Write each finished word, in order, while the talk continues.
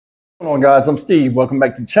What's going on, guys? I'm Steve. Welcome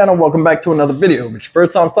back to the channel. Welcome back to another video. If it's your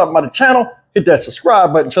first time stopping by the channel, hit that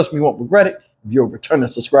subscribe button. Trust me, you won't regret it. If you're a returning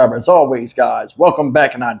subscriber, as always, guys, welcome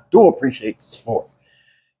back, and I do appreciate the support.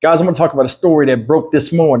 Guys, I'm going to talk about a story that broke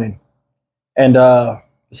this morning, and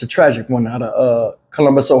it's a tragic one out of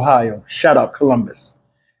Columbus, Ohio. Shout out Columbus.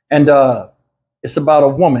 And it's about a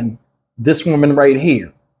woman, this woman right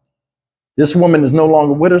here. This woman is no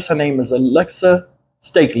longer with us. Her name is Alexa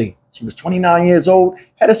Stakely. She was 29 years old,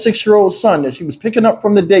 had a 6-year-old son that she was picking up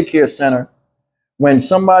from the daycare center when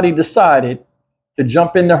somebody decided to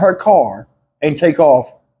jump into her car and take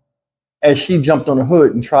off as she jumped on the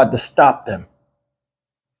hood and tried to stop them.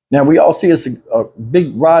 Now, we all see it's a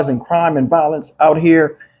big rise in crime and violence out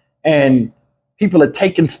here, and people are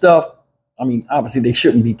taking stuff. I mean, obviously they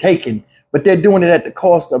shouldn't be taken, but they're doing it at the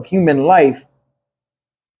cost of human life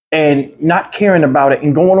and not caring about it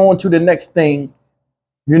and going on to the next thing,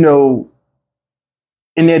 you know,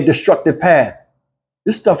 in their destructive path.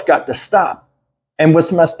 This stuff got to stop. And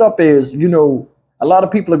what's messed up is, you know, a lot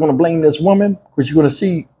of people are going to blame this woman because you're going to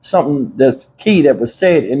see something that's key that was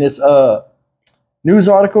said in this news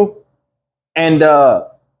article. And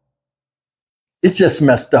it's just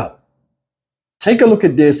messed up. Take a look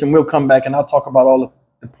at this and we'll come back and I'll talk about all of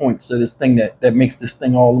the points of this thing that makes this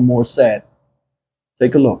thing all the more sad.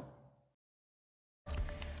 Take a look.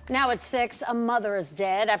 Now at 6, a mother is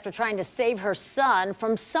dead after trying to save her son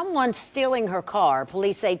from someone stealing her car.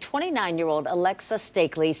 Police say 29-year-old Alexa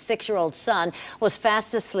Stakely's 6-year-old son was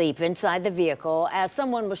fast asleep inside the vehicle as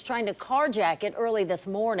someone was trying to carjack it early this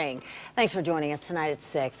morning. Thanks for joining us tonight at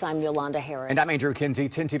 6. I'm Yolanda Harris. And I'm Andrew Kinsey.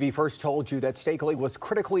 10 TV first told you that Stakely was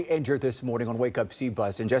critically injured this morning on Wake Up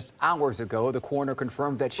C-Bus. And just hours ago, the coroner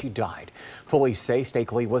confirmed that she died. Police say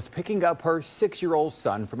Stakely was picking up her 6-year-old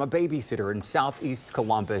son from a babysitter in southeast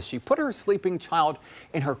Columbus. She put her sleeping child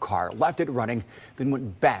in her car, left it running, then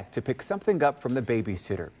went back to pick something up from the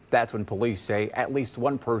babysitter. That's when police say at least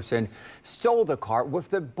one person stole the car with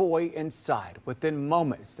the boy inside. Within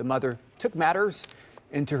moments, the mother took matters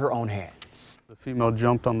into her own hands. The female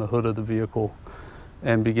jumped on the hood of the vehicle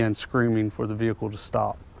and began screaming for the vehicle to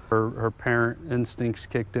stop. Her parent instincts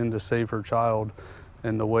kicked in to save her child,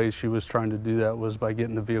 and the way she was trying to do that was by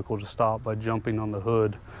getting the vehicle to stop by jumping on the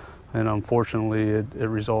hood. And unfortunately, it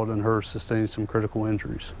resulted in her sustaining some critical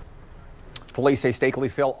injuries. Police say Stakely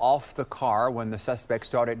fell off the car when the suspect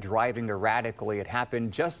started driving erratically. It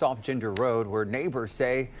happened just off Ginger Road, where neighbors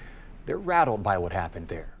say they're rattled by what happened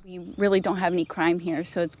there. We really don't have any crime here,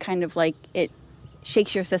 so it's kind of like it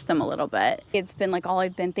shakes your system a little bit. It's been like all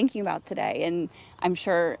I've been thinking about today, and I'm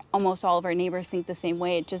sure almost all of our neighbors think the same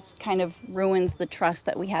way. It just kind of ruins the trust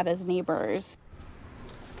that we have as neighbors.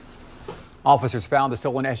 Officers found the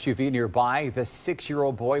stolen SUV nearby. The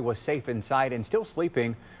 6-year-old boy was safe inside and still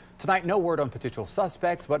sleeping. Tonight, no word on potential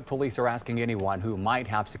suspects, but police are asking anyone who might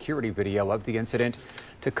have security video of the incident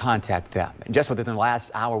to contact them. And just within the last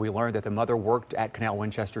hour, we learned that the mother worked at Canal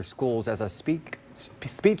Winchester Schools as a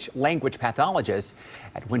speech language pathologist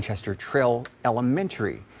at Winchester Trail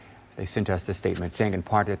Elementary. They sent us this statement saying in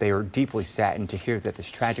part that they are deeply saddened to hear that this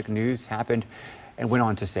tragic news happened, and went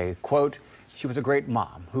on to say, quote, "She was a great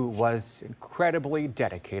mom who was incredibly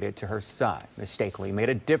dedicated to her son. Ms. Stakely made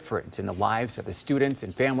a difference in the lives of the students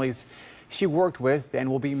and families she worked with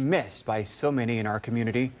and will be missed by so many in our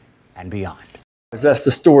community and beyond." That's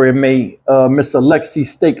the story of Miss Alexa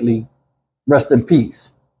Stakely. Rest in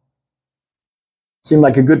peace. Seemed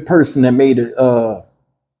like a good person that made a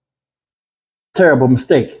terrible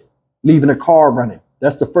mistake, leaving a car running.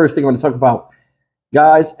 That's the first thing I want to talk about.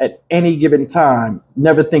 Guys, at any given time,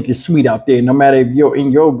 never think it's sweet out there, no matter if you're in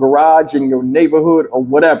your garage, in your neighborhood, or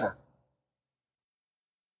whatever.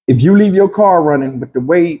 If you leave your car running, with the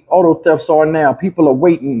way auto thefts are now, people are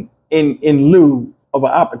waiting in lieu of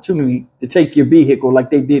an opportunity to take your vehicle like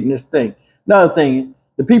they did in this thing. Another thing,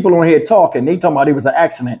 the people on here talking, they talking about it was an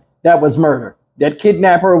accident. That was murder. That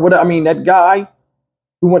kidnapper, or whatever, I mean, that guy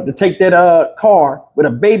who went to take that car with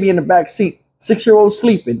a baby in the back seat, 6-year-old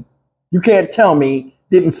sleeping, you can't tell me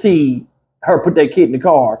didn't see her put that kid in the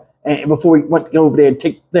car and before he went to go over there and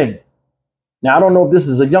take the thing. Now, I don't know if this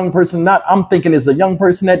is a young person or not. I'm thinking it's a young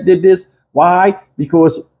person that did this. Why?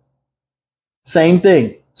 Because same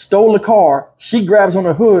thing. Stole the car. She grabs on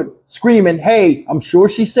the hood screaming, hey, I'm sure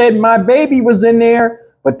she said my baby was in there,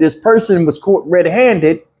 but this person was caught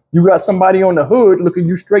red-handed. You got somebody on the hood looking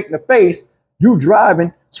you straight in the face. You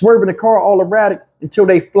driving, swerving the car all erratic until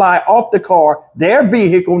they fly off the car, their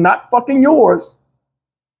vehicle, not fucking yours.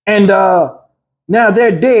 And now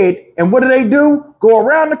they're dead. And what do? Go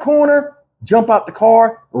around the corner, jump out the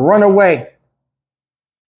car, run away.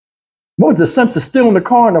 What was the sense of stealing the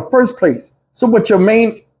car in the first place? So what your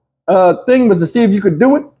main thing was to see if you could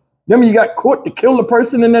do it. Then you got caught to kill the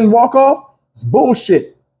person and then walk off. It's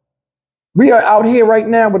bullshit. We are out here right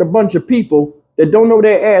now with a bunch of people that don't know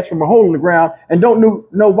their ass from a hole in the ground and don't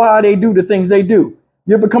know why they do the things they do.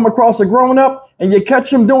 You ever come across a grown up and you catch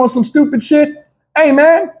them doing some stupid shit? Hey,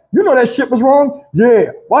 man, you know that shit was wrong?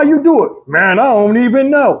 Yeah. Why you do it? Man, I don't even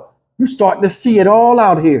know. You starting to see it all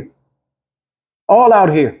out here. All out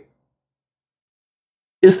here.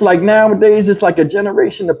 It's like nowadays, it's like a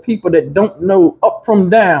generation of people that don't know up from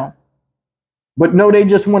down, but know they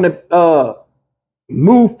just want to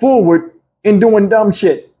move forward in doing dumb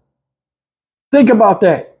shit. Think about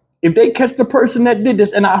that. If they catch the person that did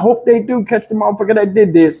this, and I hope they do catch the motherfucker that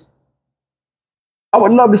did this, I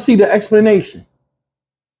would love to see the explanation.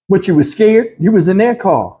 But you was scared? You was in their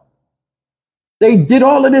car. They did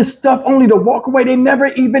all of this stuff only to walk away. They never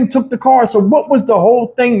even took the car. So what was the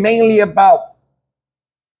whole thing mainly about?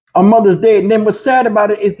 A mother's dead. And then what's sad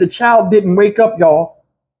about it is the child didn't wake up, y'all.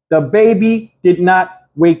 The baby did not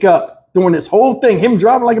wake up during this whole thing. Him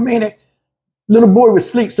driving like a maniac. Little boy was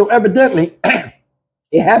asleep. So evidently,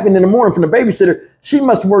 it happened in the morning from the babysitter. She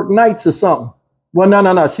must work nights or something. Well,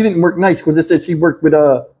 no. She didn't work nights because it said she worked with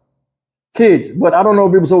kids. But I don't know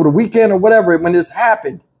if it was over the weekend or whatever when this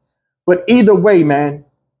happened. But either way, man,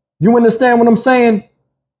 you understand what I'm saying?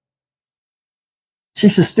 She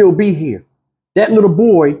should still be here. That little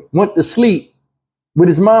boy went to sleep with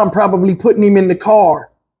his mom probably putting him in the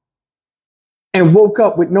car and woke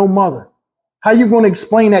up with no mother. How you going to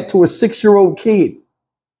explain that to a 6-year-old kid?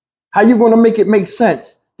 How you going to make it make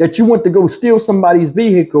sense that you went to go steal somebody's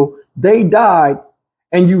vehicle, they died,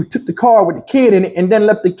 and you took the car with the kid in it and then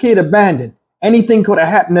left the kid abandoned? Anything could have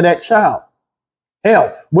happened to that child.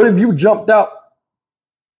 Hell, what if you jumped out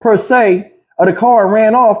per se of the car and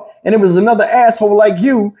ran off, and it was another asshole like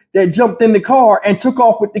you that jumped in the car and took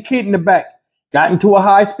off with the kid in the back, got into a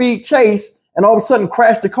high-speed chase, and all of a sudden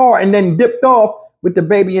crashed the car and then dipped off with the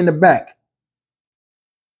baby in the back?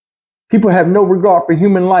 People have no regard for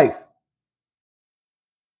human life.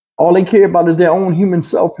 All they care about is their own human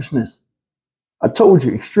selfishness. I told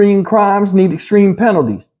you, extreme crimes need extreme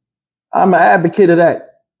penalties. I'm an advocate of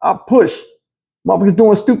that. I push. Motherfuckers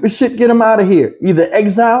doing stupid shit, get them out of here. Either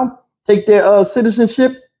exile, take their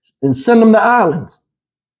citizenship, and send them to islands.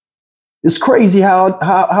 It's crazy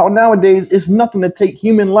how nowadays it's nothing to take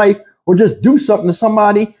human life or just do something to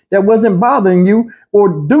somebody that wasn't bothering you, or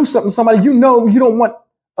do something to somebody you know you don't want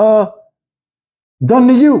done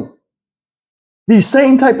to you. These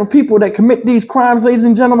same type of people that commit these crimes, ladies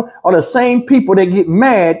and gentlemen, are the same people that get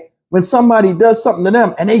mad when somebody does something to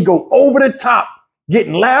them and they go over the top,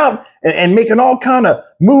 getting loud and making all kind of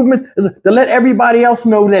movement to let everybody else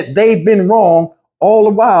know that they've been wrong, all the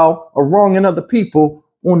while are wronging other people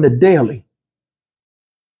on the daily.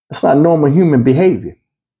 That's not normal human behavior.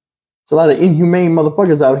 There's a lot of inhumane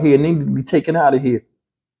motherfuckers out here and they need to be taken out of here.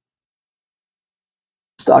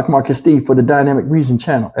 Stock Market Steve for the Dynamic Reason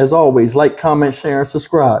channel. As always, like, comment, share, and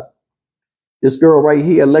subscribe. This girl right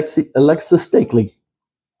here, Alexa Stakely,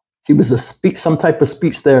 she was some type of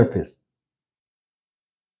speech therapist.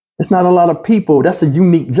 It's not a lot of people. That's a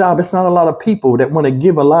unique job. It's not a lot of people that want to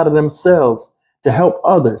give a lot of themselves to help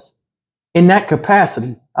others in that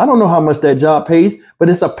capacity. I don't know how much that job pays, but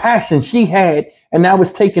it's a passion she had, and now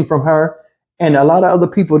it's taken from her and a lot of other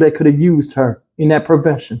people that could have used her in that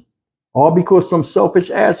profession. All because some selfish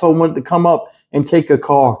asshole wanted to come up and take a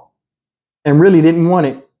car and really didn't want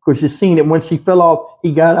it because you seen it when she fell off,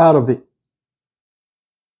 he got out of it.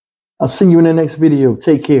 I'll see you in the next video.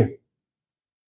 Take care.